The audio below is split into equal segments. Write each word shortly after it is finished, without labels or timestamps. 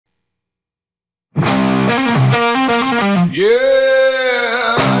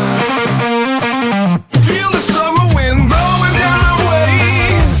Yeah. Feel the summer wind blowing down our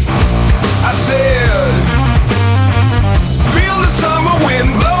way. I said, feel the summer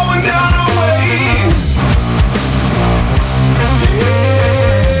wind blowing down our way. Yeah.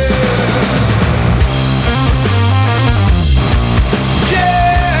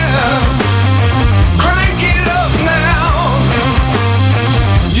 Yeah. Crank it up now.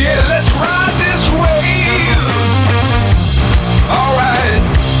 Yeah, let's ride this wave. All right.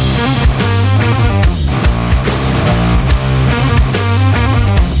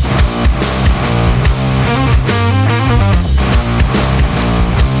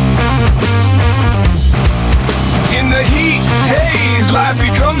 In the heat haze, life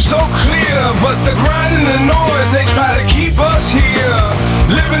becomes so clear, but the grind and the noise, they try to keep us here.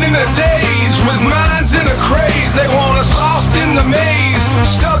 Living in the days with minds in a craze, they want us lost in the maze,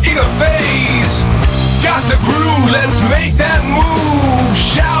 stuck in a phase. Got the groove, let's make that move.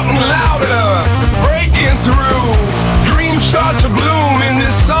 Shouting louder, breaking through. Dreams start to bloom in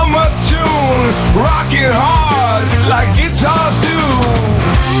this summer tune. Rocking hard like guitars do.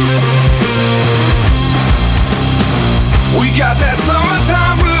 We got that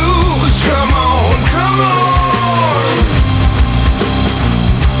summertime blues. Come on, come on.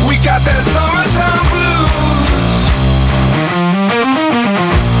 We got that summertime blues.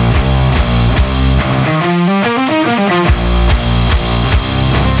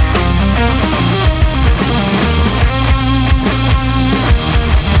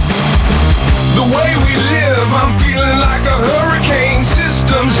 The way we live, I'm feeling like a hurricane.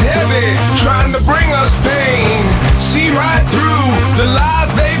 System's heavy, trying to bring us pain. See right through the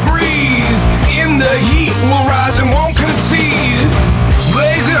lies they breathe. In the heat, we'll rise and won't concede.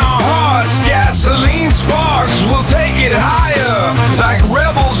 Blazing our hearts, gasoline sparks. We'll take it higher, like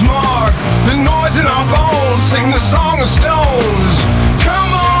rebels mark. The noise in our bones, sing the song of stones.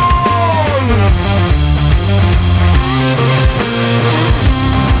 Come on!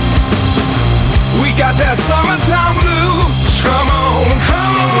 We got that summertime blues. Come on,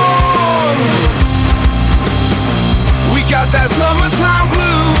 come on. We got that summertime